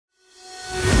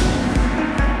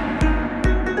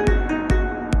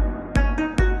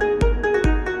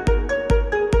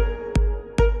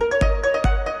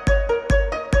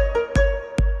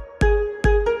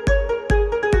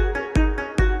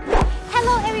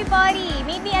everybody,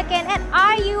 meet me again at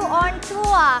Are You On Tour?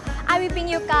 I will bring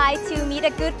you guys to meet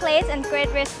a good place and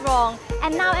great restaurant.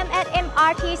 And now I'm at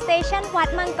MRT station Wat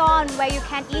Mangkon, where you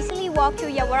can easily walk to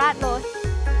Yaowarat Road.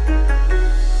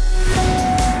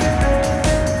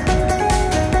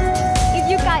 If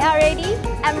you guys are ready,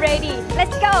 I'm ready.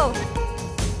 Let's go!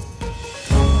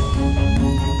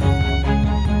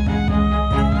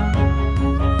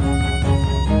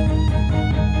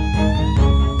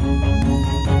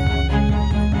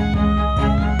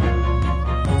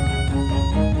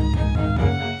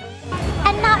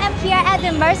 Here at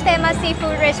the most famous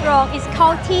seafood restaurant is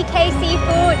called TK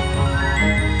Seafood.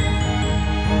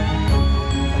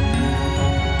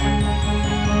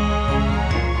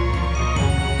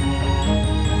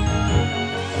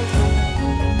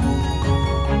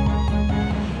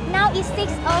 Now it's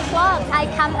 6 o'clock. I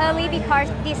come early because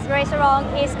this restaurant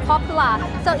is popular.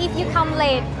 So if you come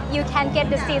late, you can get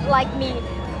the seat like me.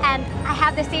 And I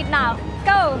have the seat now.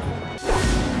 Go!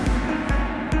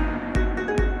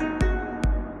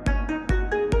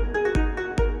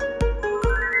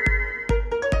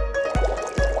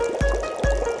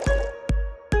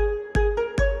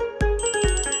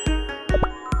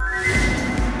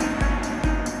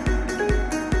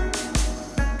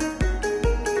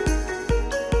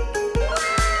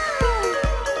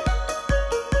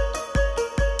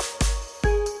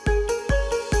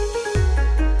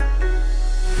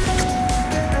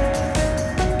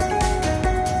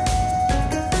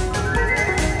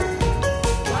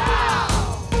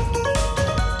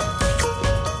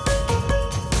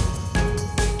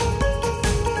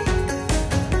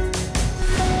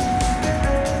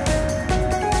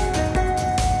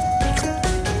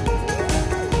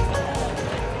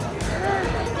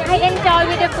 I enjoy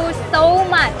with the food so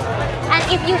much, and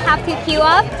if you have to queue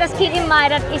up, just keep in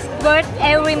mind that it's worth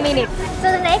every minute. So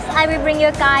the next, I will bring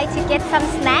you guys to get some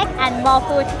snack and more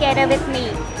food together with me.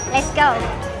 Let's go!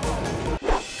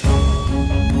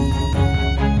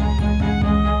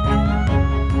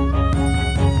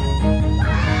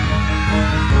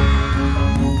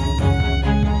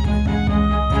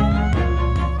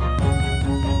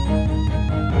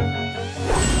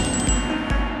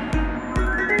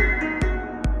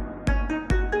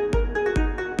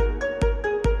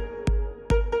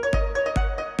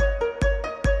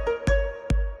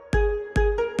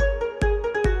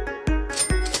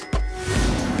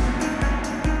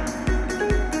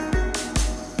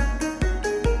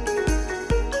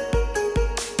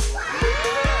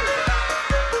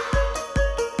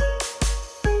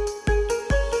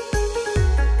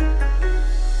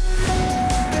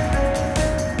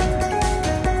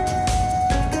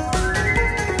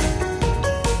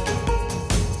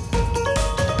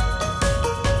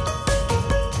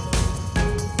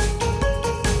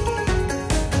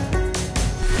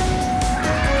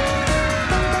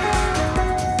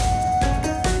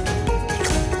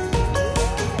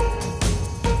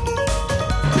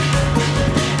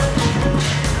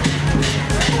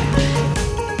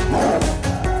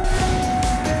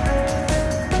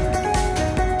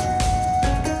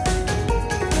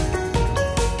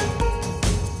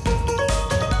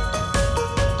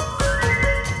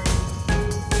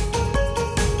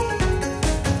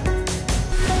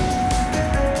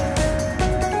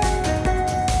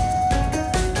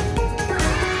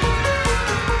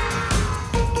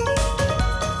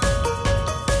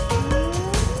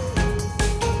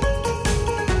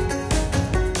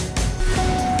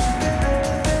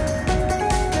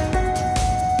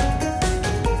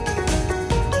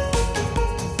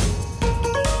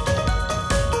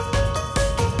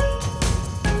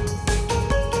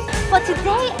 For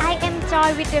today, I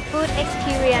enjoy with the food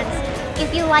experience.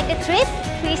 If you like the trip,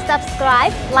 please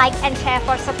subscribe, like and share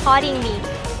for supporting me.